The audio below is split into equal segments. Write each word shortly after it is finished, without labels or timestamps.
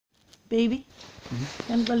baby.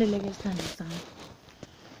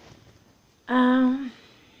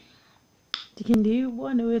 Ndikhe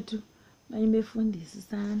ndiyibone wethu bayibefundisa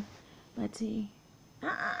sana bathi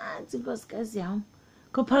inkosikazi yam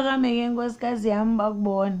Khawphakame ke inkosikazi yam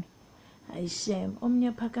bakbone ayishem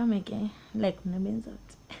omnye Phakame ke like mina benza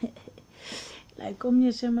like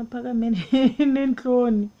omnye shem aphakame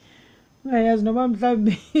nenhloni ungayazi noba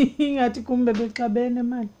mhlawumbe ingathi kumbe bexabene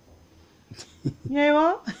manje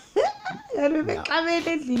yebo yabe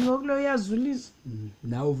bexabene endlini ngokulo uyazulisa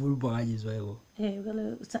nawe uvula ubhakanyizwa yebo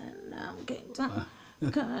kaloku nami ke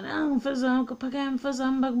kana mfaz wami Khawphakame mfaz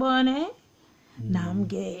wami bakbone nami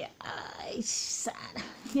ke sana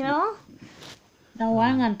you know now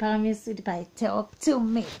why ngiphakamisa by talk to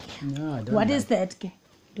me what is that ke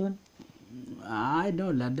don't I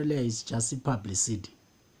know Landole is just publicity.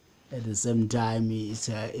 At the same time,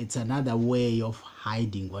 it's another way of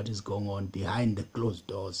hiding what is going on behind the closed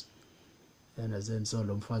doors. And as in so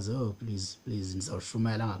mfaz, oh please,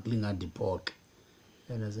 ngizawushumela ngaklinga deport.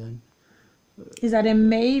 And as in is that a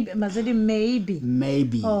maybe? Must it maybe?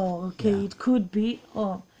 Maybe. Oh, okay, yeah. It could be.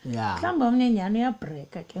 Oh, yeah. Mhlawumbe omnye nyani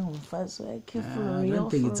uyabreaka ke ngumfaz wakhe for real. I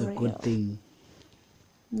don't think it's a good thing.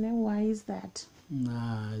 No, why is that?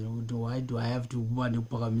 Why do I have to kuba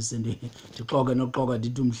ndikuphakamisa ndixoke noxoka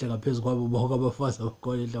ndithi umhle ngaphezulu kwabo bonke abafazi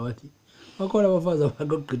abakhona ehlabathi bakhona abafazi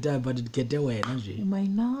abagqithayo but ndikhethe wena nje am I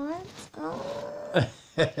not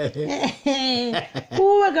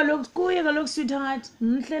kuye kaloku sweetheart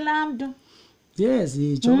mhle laa mntu yes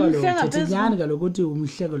ijoka lo thethi nyani kaloku uthi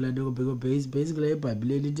umhleko la nto basically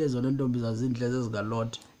eBhayibhileni ithi ezona ntombi zazinhle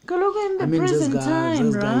zezingalotha kaloku in the present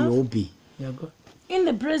time right yako in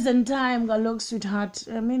the present time kaloku sweetheart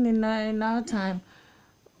I mean in our time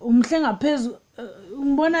umhle ngaphezulu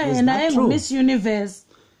umbona yena engu-Miss Universe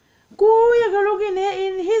kuye kaloku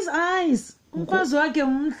in his eyes umfazi wakhe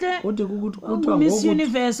umhle uthi kuthiwa Miss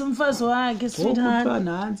Universe umfazi wakhe sweetheart kuthiwa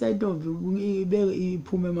nansi ayintombi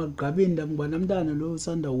iphume emagqabini ndamngubana mntana lo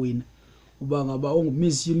usanda wina uba ngaba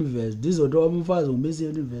ungu-Miss Universe ndizothiwa umfazi ungu-Miss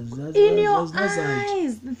Universe in your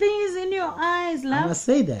eyes the thing is in your eyes love I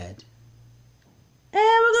say that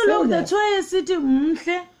kaloku that's why esithi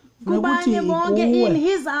mhle kubanye bonke in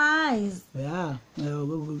his eyes yeah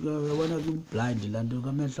wena blind laa nto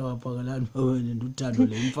kamehlo waphakalani nduthando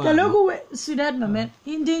le mfana kaloku sweetheart mama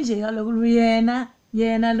into nje kaloku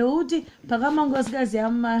yena lo uthi Phakama nkosikazi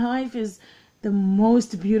yam my wife is the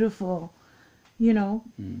most beautiful you know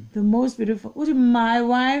the most beautiful uthi my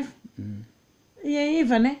wife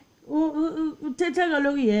yiva ne uthetha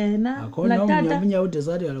kaloku yena akhona omnye ude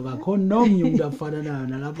sathi kaloku akhona nomnye umuntu afana nayo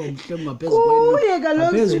nalapha umhle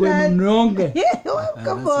ngaphezulu kwenonke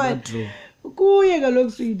come on kuye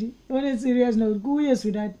kaloku sweetie on serious note kuye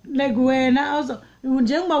sweetheart like wena also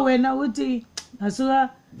njengoba wena uthi asuka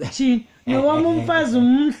chini nowami umfazi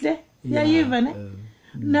umhle yayiva ne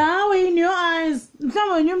nawe in your eyes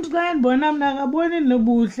mhlawumbe umuntu xa endibona mina akaboni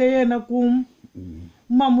nobuhle yena kum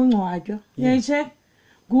umama ungcwatywa yayicheck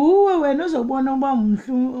kuwe wena uzobona uba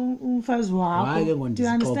mhle umfazi wakho hayi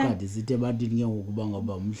ngondisixoka ndisithi ebantwini ke ngokuba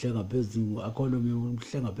ngaba mhle ngaphezulu akhona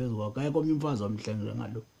umhle ngaphezulu kwakho ayikho omnye umfazi omhle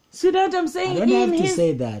ngalo sweetheart I'm saying I don't have to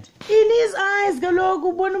say that in his eyes kaloku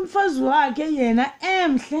ubona umfazi wakhe yena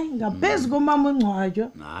emhle ngaphezulu komama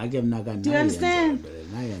ungcwatywa hayi ke mna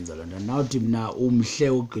nayenza loo nto nawuthi mna umhle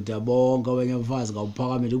ugqitha bonke abanye abafazi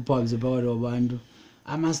ngawuphakame ndikuphakamise phakathi kwabantu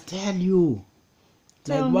I must tell you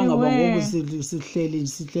like bangaba ngoku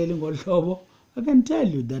sihleli ngohlobo I can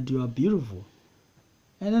tell you that you are beautiful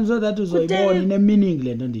and I'm sure that uzoyibona ine meaning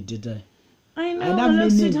le nto ndiyithethayo I know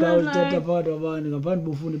ayina-meaning xa uthetha phakathi kwabantu ngaphandle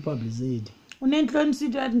bufuna ipublicity unentloni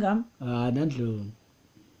sweetheart ngam nantloni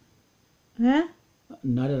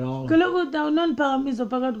not at all kaloku awunondiphakamisa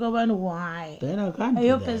phakathi kwabantu why then I can't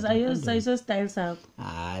do that ayisostyle sakho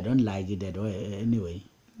I don't like it that way anyway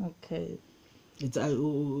okay it's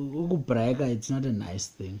ukubreka it's not a nice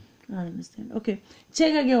thing I understand okay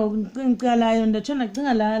cheka ke ngicalayo ndatshona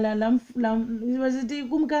cinga la wasithi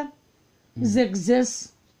kumkani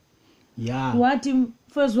exist yeah wathi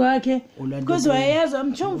mfazi wakhe because wayeyazi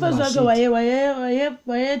amtsho umfazi wakhe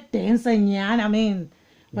waye dancer nyana I mean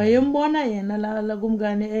wayembona yena la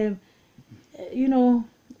kumkani you know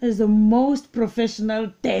as the most professional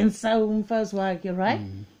dancer umfazi wakhe right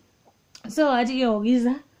so wathi ke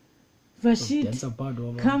okiza Rashid,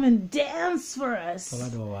 come and dance for us.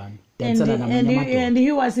 And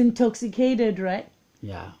he was intoxicated, right?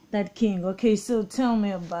 Yeah. That king. Okay, so tell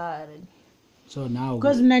me about it. So now...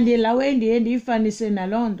 Because Nandela Wendy and Ifan is in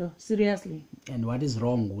Alondo, seriously. And what is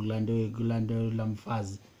wrong with Gulando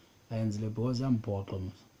Lamfaz? Because I'm poor.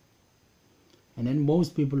 and then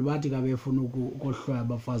most people bathi ka befuna ukuhlwaya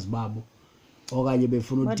abafazi babo okanye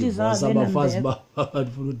befuna udivorce abafazi babo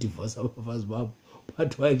bafuna udivorce abafazi babo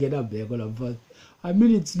but why get a back on abafazi. I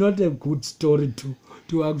mean, it's not a good story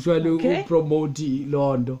to actually promote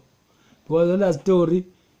Londo, because on that story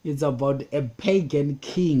it's about a pagan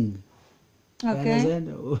king.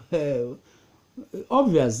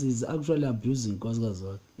 Obvious is actually abusing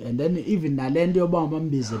nkosikazi, and then even nalento yoba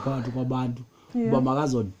mambize phakathi kwabantu uba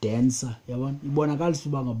makazo dancer, yabona ibonakalisa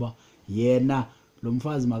uba ngaba yena lo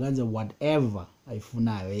mfazi makanze whatever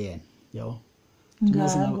ayifunayo yena, yabo.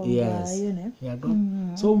 Yes.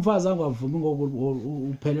 So umfazi angavumi ngoku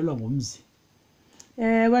uphelelwa ngumzi.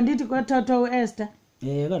 Wandithi kwathathwa uEsther.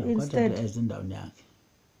 Kaloku kwathathwa uEsther endaweni yakhe.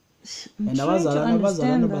 And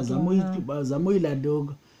abazalwana bazama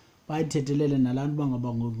uyilantuka bayithethelele nalantu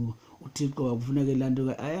bangaba ngoku uThixo wakufuneka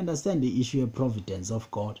ilantuka. I understand the issue of providence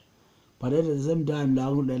of God, but at the same time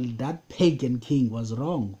that pagan king was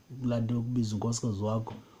wrong ukulantuka ukubiza unkosikazi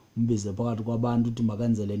wakho umbize phakathi kwabantu uthi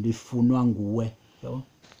makenze lento ifunwa nguwe.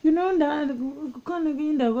 You know that kukhona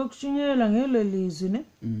indawo kokushunyela ngelo lizwi ne,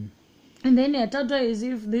 and then yathathwa as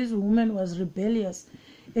if this woman was rebellious,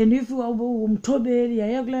 and if umthobeli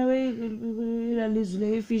yaya kulawe lizwi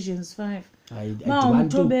le Ephesians 5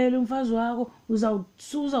 umthobeli umfazi wakho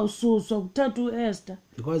uzawususwa kuthatha uEsther,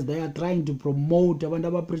 because they are trying to promote abantu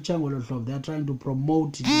abapreacha ngolo hlobo, they are trying to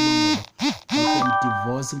promote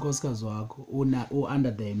divorce inkosikazi wakho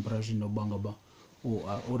under the impression obangaba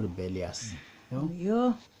rebellious.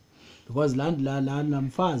 Yo, because la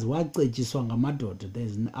mfazi wacetshiswa ngamadoda.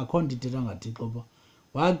 There's account ithetha ngaThixo ba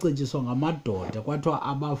wacetshiswa ngamadoda kwathiwa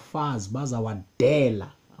abafazi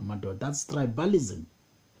bazawadela amadoda. That's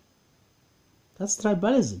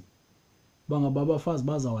tribalism. Bangaba abafazi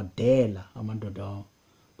bazawadela amadoda.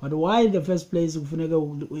 But why in the first place kufuneka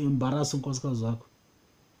uembarrass unkosikazi wakho?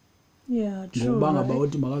 Yeah, true. Ngoba ngaba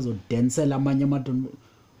uthi makazo dancela amanye amadoda.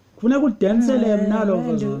 Why couldn't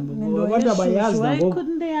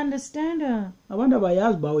they understand her? Abantu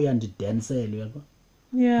abayazi ba uyandidensela yabo.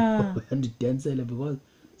 Yeah. Uyandidensela because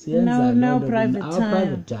now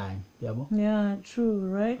private time yabo. Yeah, true,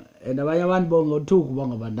 right? And abanye abantu bongothuku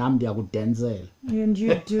bangaba nami ndiyakudensela. And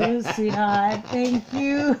you do, sweetheart. Thank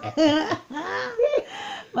you.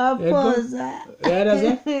 Maposa.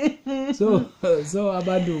 So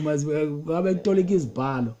abantu ngabe kutolika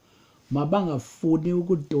izibhalo mabangafuni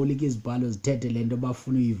ukutolika izibhalo zithethe lento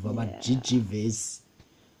bafuna uyiva bajijivesi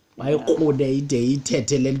bayiqhude ide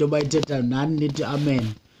ithethe lento bayithetha nani nithi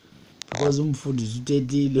amen, because umfundisi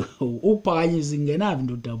uthethile ukuphakanyisa ingenaphi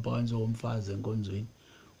into udaphakanyiswa ngomfazi enkonzweni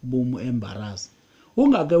ubumu embarrass.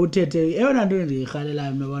 Ungake uthethe eyona nto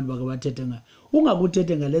endiyirhalelayo nabantu bake bathethe ngayo,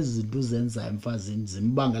 ungakuthethe ngalezi zinto uzenzayo emfazini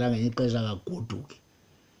zimbangela ngenye ixesha kagoduke.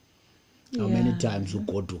 How many times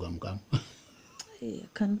ugoduka mkam? I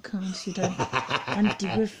can't count it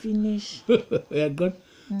until we finish. Yeah, good.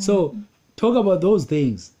 So talk about those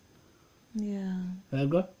things. Yeah. Yeah,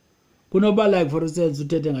 good. Kunoba like for instance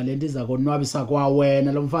uthethe ngalento izakonwabisa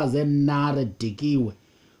kwawena lo mfazi enare dikiwe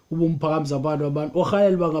ubumphakamisa abantu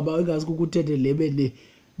orhalela bangaba ingazi ukuthethe le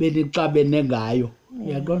benixabene ngayo.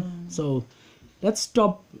 Yeah, good. So let's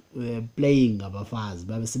stop playing abafazi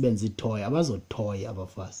babesebenza itoy abazotoy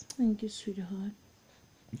abafazi. Thank you, sweetheart.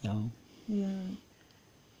 No. Yeah.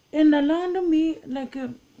 And along me, like,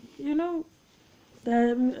 you know,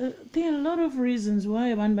 there are a lot of reasons why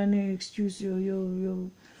abantu excuse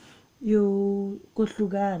you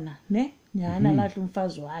kohlukana, ne? Nyana lahla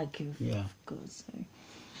umfazi wakhe, of course.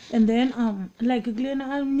 And then like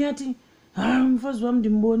kulena nyathi umfazi wami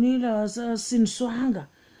ndimbonile asinswanga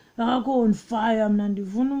akho on fire, mna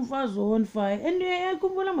ndifuna umfazi on fire. And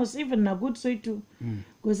yakhumbula mos even nakuthi soyitu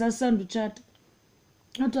because asanda uchata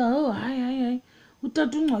athi hayi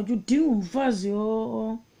utata uNgcwatshe udinga umfazi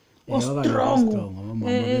strong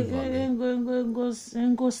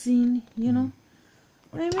enkosini, you know,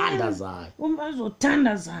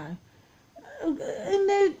 azothandazayo.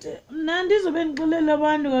 Mna ndizobe ndixelela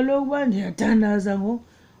abantu kaloku uba ndiyathandaza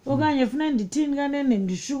okanye funa ndithini kanene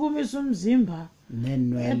ndishukumisa umzimba.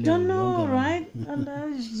 I don't know, right? And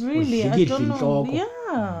really, I don't know.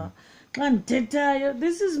 Yeah. Xa ndithethayo,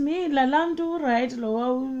 this is me, laa mntu right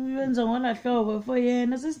lo uyenza ngola hlobo for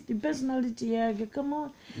yena, personality yakhe, come on.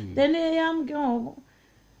 Then eyam ke ngoku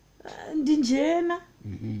ndinjena.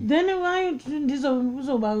 Then why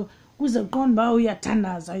ndizoba kuze qonda uba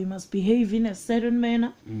uyathandaza, you must behave in a certain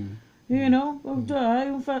manner. You know,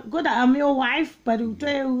 kodwa I'm your wife, but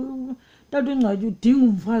utata uNgcwatshe udinga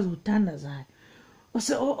umfazi othandazayo.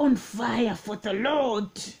 Also on fire for the Lord.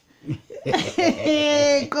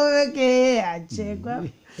 Okay, achekwa.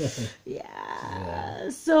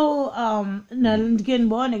 Yeah. So na ndike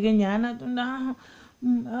ndibone ke nyana tunda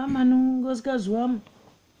manu nkosikazi wam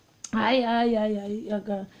hayi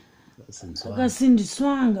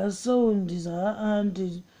akasindiswanga so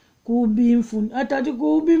kubi imfundo athathi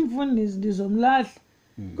kubi imfundisi ndizomlahla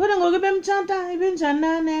kodwa ngoku bemtshata ibenjani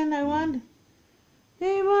nana I wonder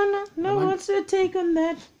yayibona no what's your take on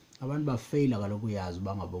that abantu bafeyila kaloku uyazi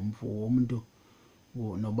uba ngaba umuntu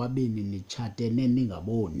nobabini nitshatene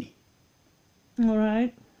ningaboni. All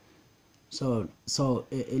right. So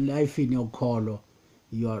life in your call,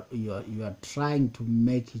 you are trying to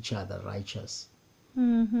make each other righteous.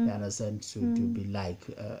 Mm-hmm. You understand, to be like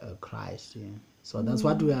Christ. Yeah. So that's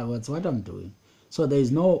what we are. That's what I'm doing. So there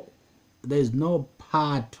is no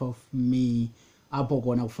part of me apho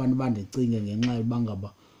kona kufanele bandicinge ngenxa yoba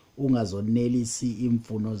ngaba ungazonelisi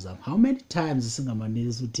imfuno zam. How many times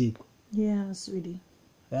singamanelisi uThixo? Yeah, sweetie.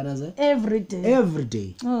 You understand? Every day. Every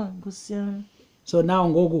day. Oh, Nkosi. So now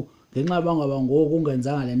ngoku ngenxa yoba ngaba ngoku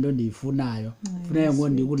ungenzanga lento ndiyifunayo kufuneka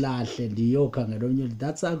ngondikulahle ndiyokhangela omnye.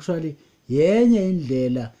 That's actually yenye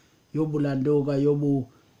indlela yobulantuka yombulo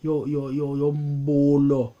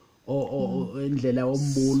indlela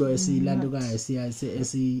yombulo esiyilantukayo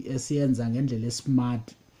esiyenza ngendlela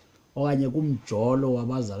esmart okanye kumjolo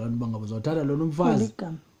wabazalwane bangaba uzothatha lona umfazi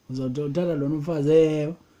uzothatha lona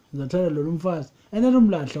umfazi uzothatha lona umfazi and then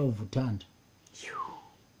umlahla uvuthanda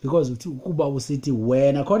because kuba usithi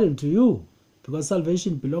when according to you because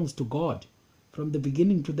salvation belongs to God from the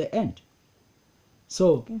beginning to the end.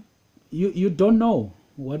 So you don't know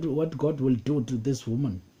what God will do to this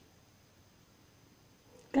woman.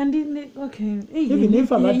 Okay. Even if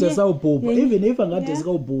angade sawubhubha, even if angade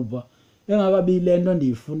sikawubhubha, engakabi lento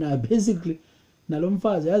ndiyifuna basically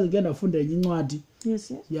nalomfazi yazi ke ndafunda enye incwadi.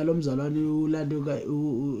 Yes. Yalomzalwane ulantuka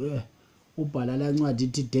ubhala la ncwadi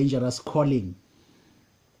ithi dangerous calling.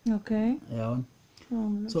 Okay. Yeah.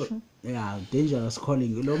 So yeah, dangerous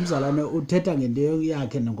calling. Lo mzalwane uthetha ngento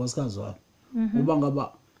yakhe nenkosikazi wakhe. Uba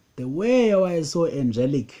ngaba the way why so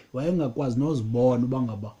angelic, wayengakwazi nozibona uba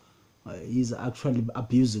ngaba is actually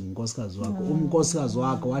abusing unkosikazi wakhe. Unkosikazi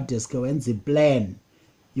wakhe wadeske wenza iplan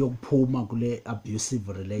yokuphuma kule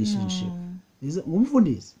abusive relationship.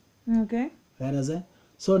 Ngumfundisi. Okay. Understand?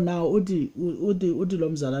 So now uthi lo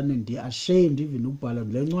mzalwane ndi ashamed even ukubhala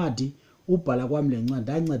le ncwadi. Ubhala kwami le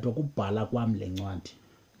ncwadi ancedwa kubhala kwami le ncwadi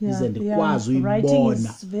ize ndikwazi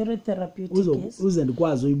uyibona uze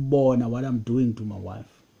ndikwazi uyibona what I'm doing to my wife.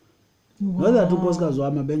 Not that unkosikazi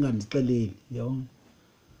wami abengandixeleli yona.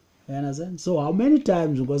 You understand? So how many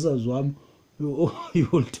times unkosikazi wami you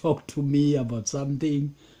will talk to me about something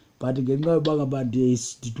but ngenxa yoba ngaba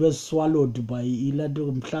ndithiwe swallowed by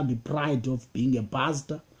ilanto mhlawumbi pride of being a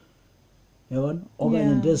pastor yabona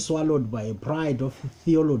okanye nto swallowed by a pride of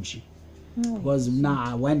theology. Because now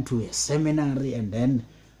I went to a seminary and then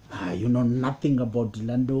you know nothing about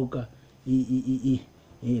Landoka,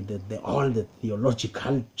 all the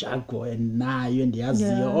theological jargon and now you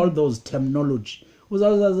and all those terminology.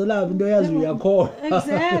 Exactly.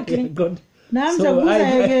 Now I'm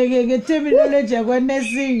terminology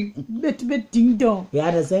nursing, bit ding dong. You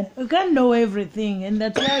understand? We can't know everything, and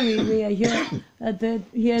that's why we are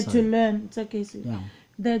here to learn. It's okay, sir. Yeah.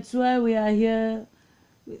 That's why we are here.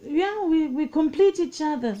 Yeah, we complete each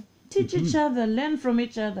other, teach each other, learn from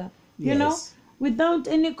each other, you know, without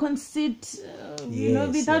any conceit, you know,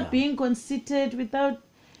 without being conceited, without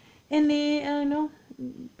any,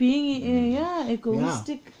 being,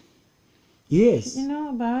 egoistic. Yes. You know,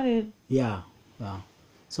 about it. Yeah.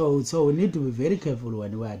 So we need to be very careful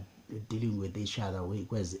when we are dealing with each other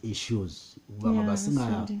with issues.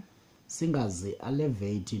 Singazi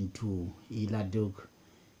elevate into iladuk.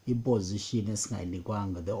 Position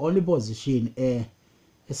esingayinikwanga. The only position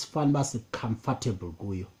esifana basi comfortable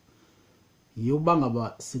kuyo yuba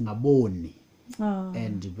ngaba singaboni.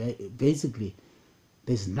 And basically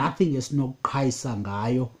there's nothing esinokuqhayisa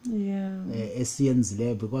ngayo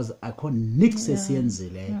esiyenzileyo because akho nix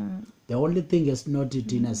esiyenzileyo. The only thing esinothi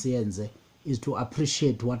thina siyenze is to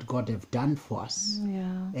appreciate what God have done for us.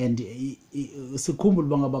 And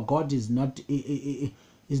sikhumbule ngaba God is not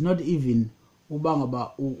even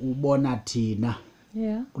ubangaba ubona thina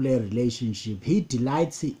kule relationship. He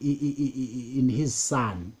delights in his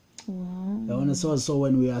son. Wow. So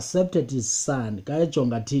when we accepted his son,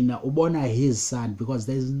 kayajonga thina ubona his son because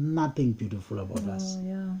there is nothing beautiful about us.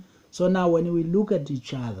 So now when we look at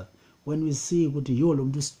each other, when we see ukuthi yo lo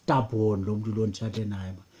muntu stubborn lo muntu lo ntshate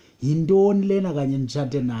naye yintoni lena kanye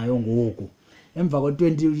ntshate nayo ngoku emva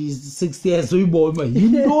ko-26 years uyibona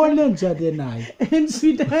yintoni engitshate nayo. And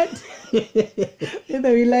sweetheart,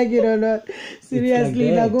 whether we like it or not,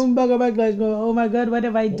 seriously, like that. oh my God, what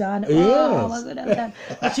have I done? Oh my God, I've done.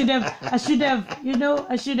 I should have, I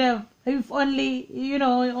should have, if only,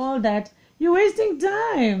 all that. You're wasting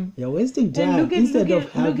time. You're wasting time. And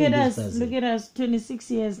look at us,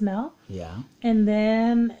 26 years now. Yeah. And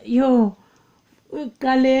then,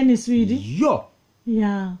 Kaleni, sweetie. Yo.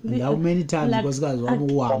 Yeah. And how many times because guys for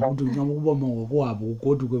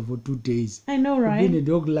 2 days. I know, right? Uphinde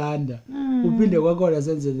ndokulanda. Uphinde kwakhona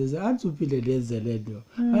senze lezi. Athi uphinde lenze lento.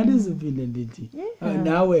 Andiziphinde ndithi.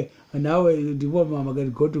 Nawe ndibona mama ke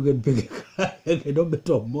goduke ndibheke ekhaya ke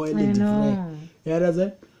nobetho moya ndifree.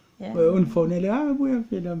 Yaraza? Unifonele buya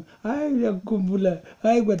phela. Hayi ngiyakukhumbula.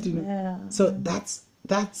 Hayi kwathina. So that's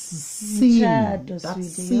sin.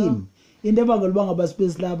 That's sin. Into ebangela uba ngaba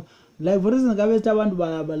space lapha. Like for instance ngabe abantu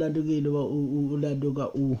balandukile ulanduka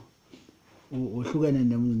uhlukene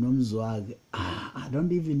nomzwake. I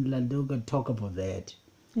don't even landuka talk about that.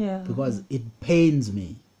 Yeah. Because it pains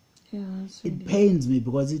me. Yeah. It pains me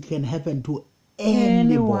because it can happen to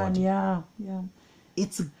anyone. anybody. Yeah.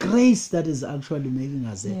 It's grace that is actually making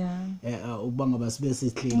us ubanga basibe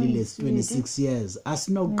sihlelile 26 years.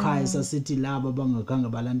 Asinokhaya sasithi laba bangakanga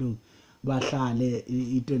balanduka bahlale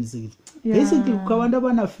i26. Basically kwabantu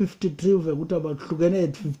abana 53 uve ukuthi abahlukene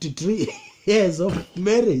at 53 years of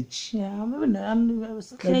marriage. Yeah, I'm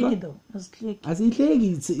clear though.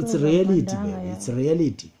 It's reality, baby. It's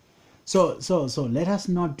reality. So let us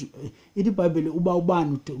not ithi Bible uba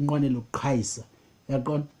ubani unqonela ukuqhayisa.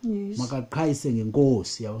 Yaqona makaqhayise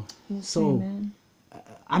ngenkosi yabo. So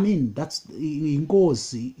I mean that's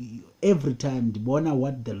inkosi every time ndibona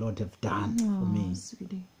what the Lord have done for me.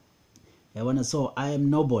 Sweetie. So I am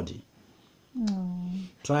nobody.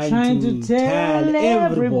 Trying to tell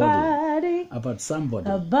everybody about somebody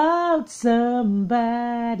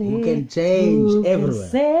who can change everyone.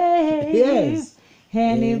 Yes.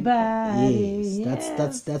 Anybody. Yes.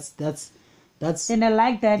 That's. And I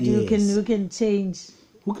like that you can change.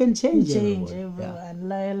 Who can change everyone? Yeah. I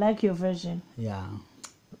like your version. Yeah.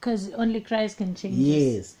 Because only Christ can change.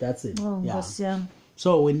 Yes, that's it. Oh, yeah.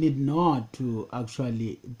 So we need not to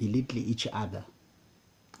actually belittle each other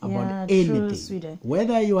about anything. True,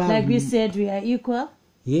 whether you have, like we said, we are equal,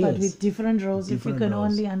 yes, but with different roles. Different if we can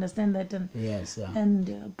roles. only understand that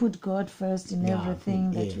and put God first in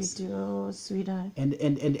everything that we do. Oh, sweetheart. And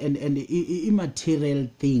immaterial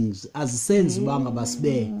things as sense banga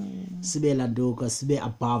basibe landuka sibe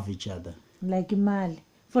above each other. Like imali.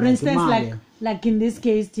 For instance, like in this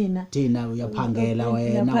case, Tina uyaphangela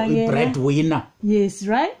wena breadwinner. Yes,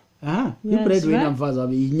 right? Breadwinner mfazi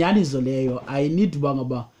wami inyaniso leyo. I need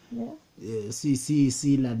banga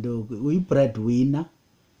si landuka breadwinner.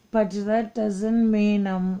 But that doesn't mean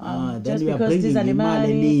just because these are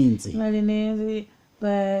imali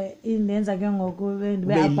but in the end again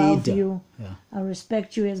we're above you. I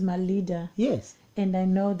respect you as my leader. Yes. And I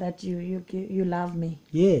know that you love me.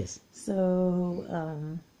 Yes. So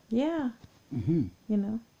Yeah.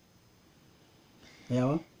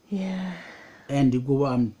 Yeah. And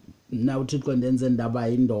kuba na uthixo ndenze ndaba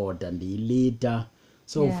indoda ndiyilida.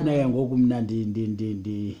 So ufuneka ngoku mina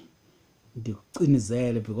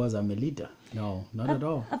ndikucinizele because I'm a leader. No, not at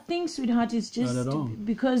all. I think, sweetheart, it's just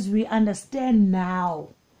because we understand now.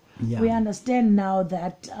 Yeah. We understand now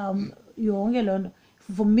that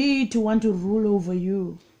for me to want to rule over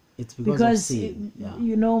you, it's because of sin.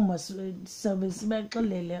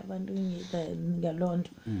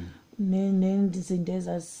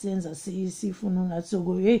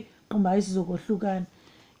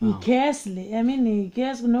 He cares. I mean, he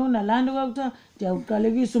cares. No, nalando kwakuthiwa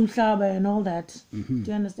ndiyawuqalekisa umhlaba and all that. Do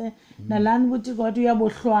you understand? Nalando ukuthi kwathi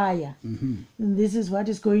uyabohlwaya. This is what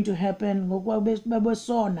is going to happen.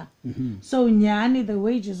 Ngokwabesona. So nyani, the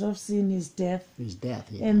wages of sin is death. Is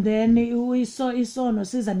death. Yeah. And then isono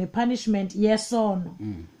siza ne-punishment yesono.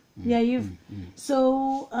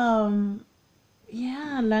 So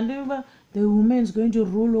lando the woman is going to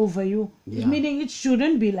rule over you. Meaning it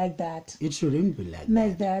shouldn't be like that. It shouldn't be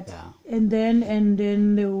like that. Yeah. And then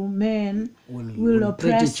the woman will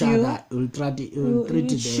oppress you. Will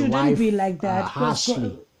treat it shouldn't wife be like that.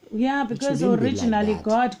 Harshly. Because originally like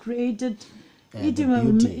God created it. The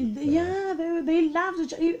beauty. They loved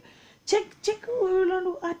each other. Check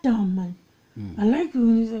Adam, man. I like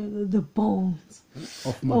the bones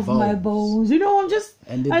of my bones. I'm just.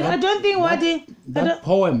 I don't think that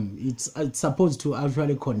poem. It's supposed to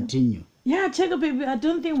actually continue. Yeah, check up, baby. I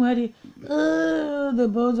don't think the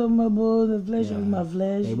bones of my bones, the flesh of my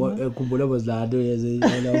flesh.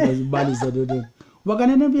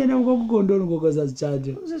 Bakanene biyena ngokukondona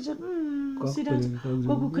ngokuzazichaje. Sweetheart,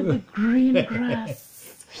 the green grass.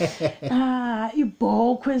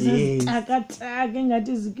 Ibhokhwe zezixakataka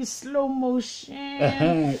engathi zikwi-slow motion.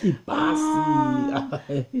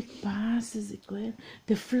 Ibhasi zigcwele.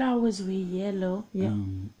 The flowers were yellow. Yeah.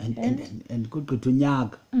 And kugqitha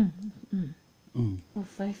unyaka. Oh,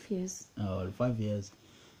 5 years. Oh, 5 years.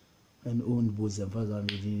 And undibuze mfazi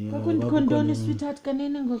wami. Kwakukhondoni sweetheart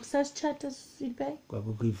kanene ngokusasitshata sweetbay.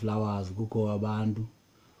 Kwakukho ii-flowers, kukho abantu.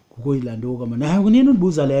 Kukho ilantuka man. Hayi kunini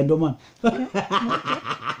undibuza le nto man.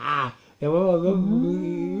 Yabo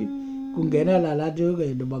kungena la lathi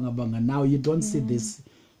into bangabanga. Now you don't see this.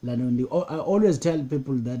 I always tell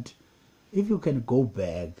people that if you can go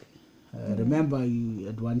back, remember you,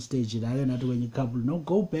 at one stage when you couple, no,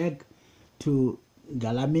 go back to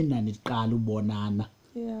ngalamina niqala ubonana.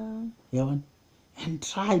 Yeah. Yeah, and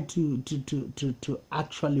try to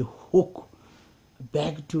actually hook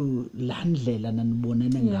back to landlela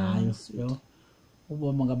nanibonene ngayo. Yo.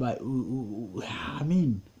 Uboma ngaba I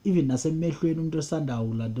mean even nasemehlweni umuntu osanda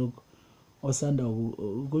uladoko osanda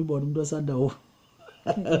kuyibona umuntu osanda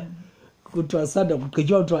kuthiwa sanda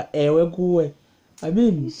kugqitywa kuthiwa ewe kuwe. I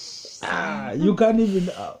mean you can't even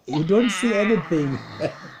you don't see anything.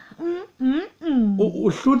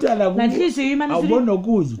 Uhlutha la awubona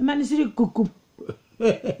kuzo imani sithi gugu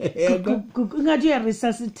ngathi uya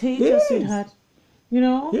resuscitate sweetheart, you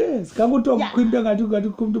know. Yes kakuthiwa kukhwinto ngathi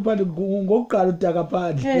umuntu phansi ngokuqala utaka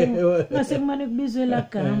phansi ngase kumane kubizwe la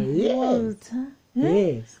gama Walter.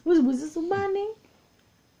 Yes uzibuzisa ubani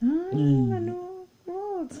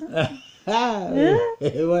Walter.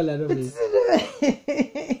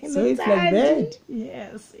 So it's like that.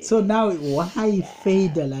 Yes. So now why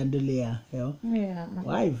fade Landolia? Yeah.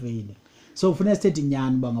 Why fade? So for next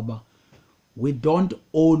nyani we don't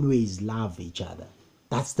always love each other.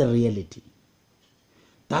 That's the reality.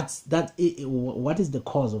 What is the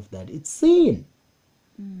cause of that? It's sin.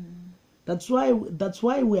 That's why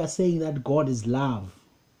we are saying that God is love.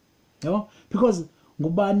 You know? Because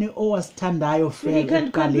ngubani owasithandayo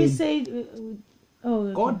can't we say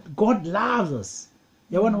God loves us.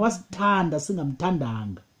 Yabona wasithanda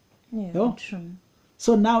singamthandanga. Yeah, true.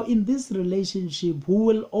 So now in this relationship who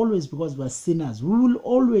will always, because we're sinners, we will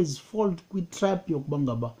always fall with trap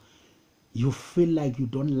yokubangaba. You feel like you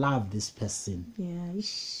don't love this person. Yeah.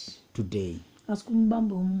 Today. You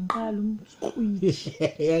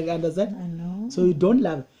understand? I know. So you don't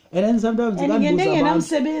love. And then sometimes you can't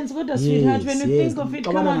sweetheart, when you think of it,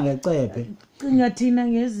 come on.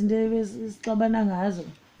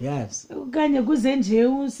 Yes. Kanye kuze nje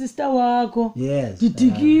usister wakho. Yes.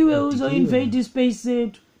 Didikiwe uzo-invade ispace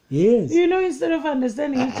sethu. Yes. You know, instead of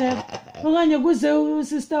understanding each other. Okanye kuze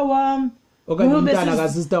usister wami. Okanye umntana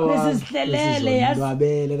ka-sister wami. Besihlelele yazi.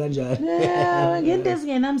 Ndwabele kanjani. Yeah, ngento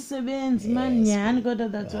ezingenamsebenzi man nyani kodwa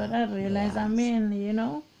that's what I realize. I mean, you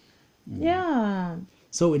know. Yeah.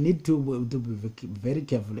 So we need to be very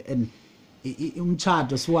careful, and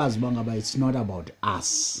umtshato siwazi bangaba it's not about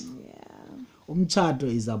us. Umtshato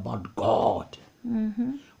is about God.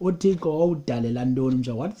 Uthixo udalela ntoni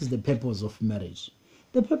mja? What is the purpose of marriage?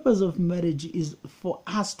 The purpose of marriage is for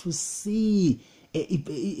us to see a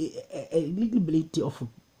little bit of a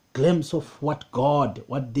glimpse of what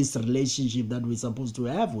this relationship that we're supposed to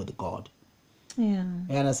have with God. Yeah.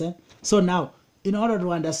 You understand? So now, in order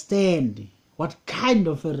to understand what kind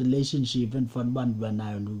of a relationship and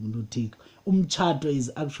umtshato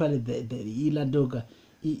is actually the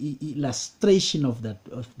illustration of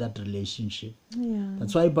that relationship. Yeah.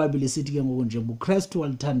 That's why Bible is sitting njengoKristu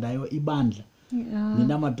walithandayo ibandla.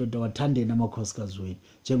 Nina madoda wathande namakhosikazi wenu.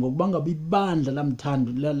 Njengokuba ngabe ibandla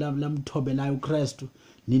lamthobelayo uKristu,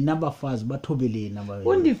 nina bafazi bathobeleni abanye.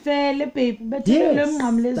 Undifele babe, bethelele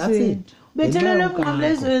emnqamlezweni. Bethelele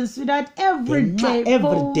emnqamlezweni so that every day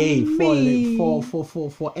for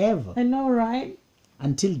forever. I know, right?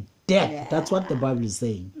 Until death. Yeah. That's what the Bible is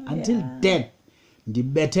saying. Until death.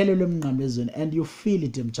 Ndibethelelwe emnqamlezweni, and you feel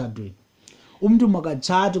it emtshadweni. Umuntu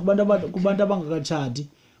makatshati kubantu abangakatshati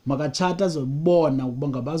makatshata azobona ukuba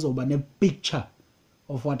ngabazoba ne picture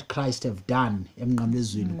of what Christ have done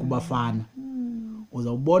emnqamlezweni kubafana.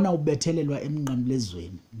 Uzawubona ubethelelwa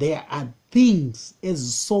emnqamlezweni. There are things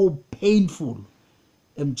is so painful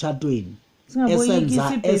emtshadweni.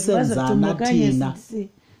 Esenzana thina.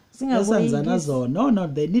 Esenzana zona. No,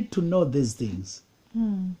 they need to know these things.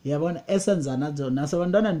 Yabona esenzana zona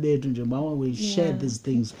nasabantwana bethu nje mama we share these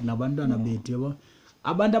things nabantwana bethu yabo.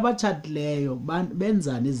 Abantu abatshatileyo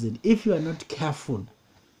benzana izinto. If you are not careful,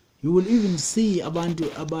 you will even see abantu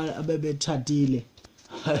abebetshatile.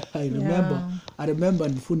 I remember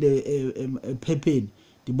ndifunde ephepheni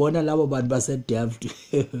ndibona labo bantu basedeft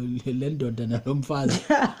le ndoda nalomfazi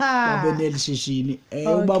babenelishishini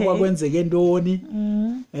uba kwakwenzeke ntoni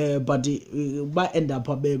but ba end up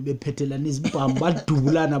bephethelana izibhamu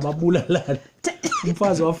badubulana babulalana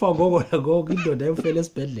umfazi wafa ngoko nangoko indoda yofela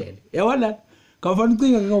esibhedlele yabona kawufana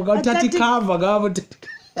ucinga ngokawuthatha ikhava ngabo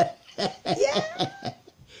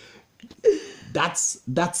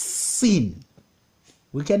that's sin.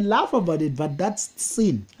 We can laugh about it, but that's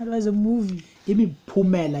sin. Otherwise a movie.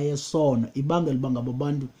 Imiphumela yesono ibangela uba ngabo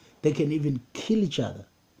bantu they can even kill each other.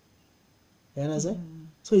 You understand?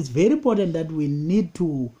 So it's very important that we need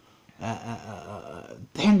to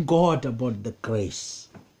thank God about the grace.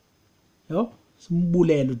 Yo,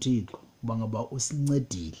 simbulele uThixo uba ngaba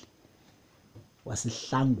usincedile.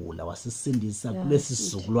 Wasihlangula, wasisindisa kulesi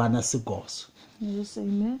sizukulwana sigoso. Yes,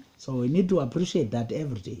 amen. So we need to appreciate that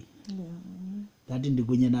every day. Yeah. That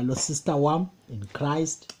indikunye nalo sister wam in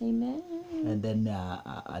Christ. Amen. And then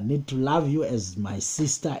I need to love you as my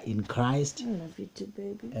sister in Christ. I love you too,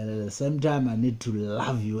 baby. And at the same time, I need to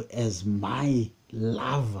love you as my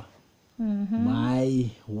lover, my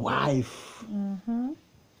wife. I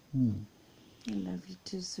love you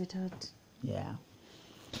too, sweetheart. Yeah,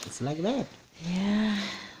 it's like that. Yeah,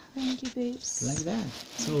 thank you, babes. It's like that.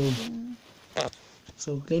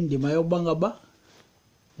 So kendima yokubanga ba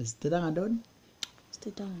esithetha ngantoni?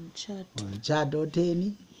 Sithetha ngomtshato. Umtshato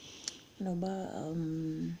otheni? Noba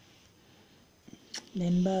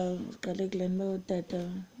lenba qale kulenba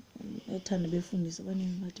utata ethanda befundisa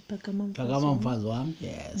abaningi bathi phakama mfazi wami.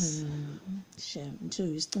 Yes. Shem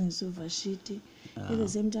nje isiqiniso uvashiti at the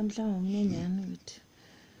same time mhlawumbe umnenyana ukuthi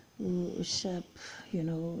usharp, you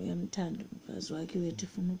know, yamthanda umfazi wakhe wethu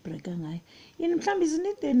ufuna ubreaka ngaye. Yini mhlawumbe isn't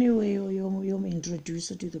it any way you're introduce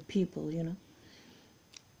her to the people, you know?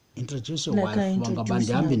 Introduce your Like wife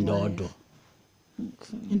wangabandihambi ndodwa.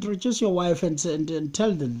 Introduce your wife and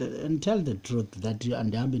tell the truth that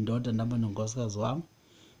andihambi ndodwa ndihamba nonkosikazi wam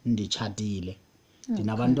nditshatile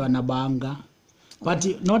ndinabantwana banga. But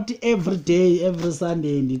not every day, every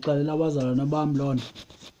Sunday ndixelela abazalwana bam loo nto.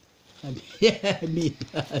 I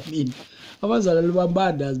mean abazalwana bam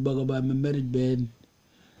bandazi uba I'm a married man.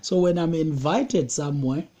 So when I'm invited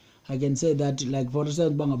somewhere, I can say that, like for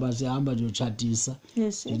instance bangaba sihamba ndiyotshatisa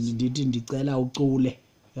ndithi ndicela ucule,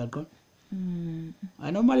 yaqona.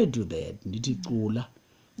 I normally do that, ndithi cula,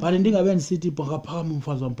 but ndingabe ndisithi phakama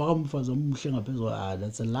umfazi wami umhle ngaphezulu.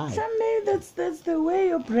 That's a lie. That's the way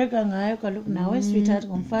you break ngayo kaloku nawe sweetheart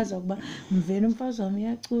ngomfazi ukuba mveni umfazi wami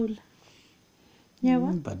uyacula. Yebo.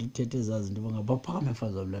 But uthethe ezazinto ngaba phakama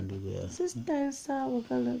umfazi wami lanto ke. Sister sawa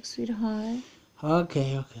kaloku sweetheart.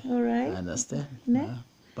 Okay. All right. I understand. Ne?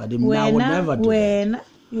 But I would never do that.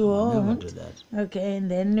 You won't. Never do that. Okay, and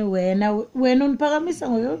then wena uniphakamisa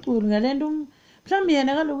ngoyocula ngalento mhlawumbe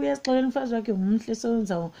yena kaloku uyasixolela umfazi wakhe umhle so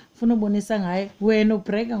ufuna ubonisa ngaye wena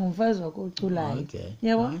ubreaka ngomfazi wakhe oculayo. Okay.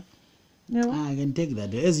 Yebo? Yebo? I can take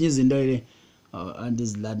that. Ezinye izinto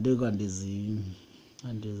andizilanduka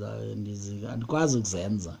andikwazi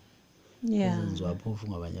ukuzenza. Yeah. Ezenziwa phofu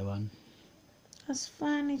ngabanye abantu. That's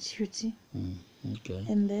fine, it's cutie. Okay.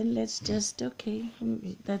 And then let's just, okay,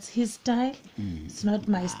 that's his style. It's not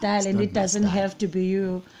my style, and it doesn't have to be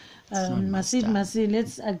you. Masi,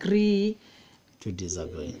 let's agree to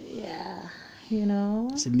disagree. Yeah, you know.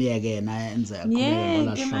 Simiyeke yena enze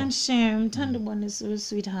Yeah, ke man shem, thanda ubona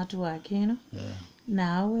sweetheart wakhe, you know. Yeah.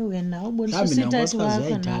 Nawe wena ubona sweetheart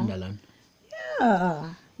wakhe now.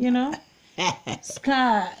 Yeah, you know.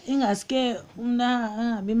 Ska ingaske umna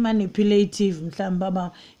angabe manipulative mhlawumbe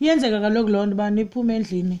baba yenzeka kaloku loo nto bani iphume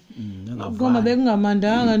endlini ngoba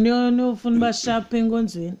bekungamandanga niyofuna ba sharp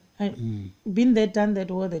enkonzweni. Been there, done that,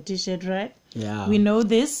 wore the t-shirt, right? Yeah, we know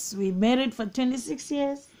this. We married for 26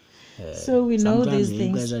 years, so we know these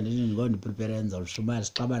things. Sometimes going to prepare and ushumara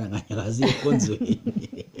sixabana nganyakazi enkonzweni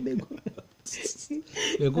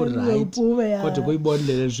right kodwa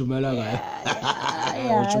kuyibonile lishumela ngayo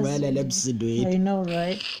ushumayela lebsidweni. I know,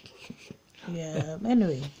 right? Yeah.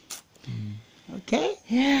 Anyway. Okay.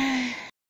 Yeah.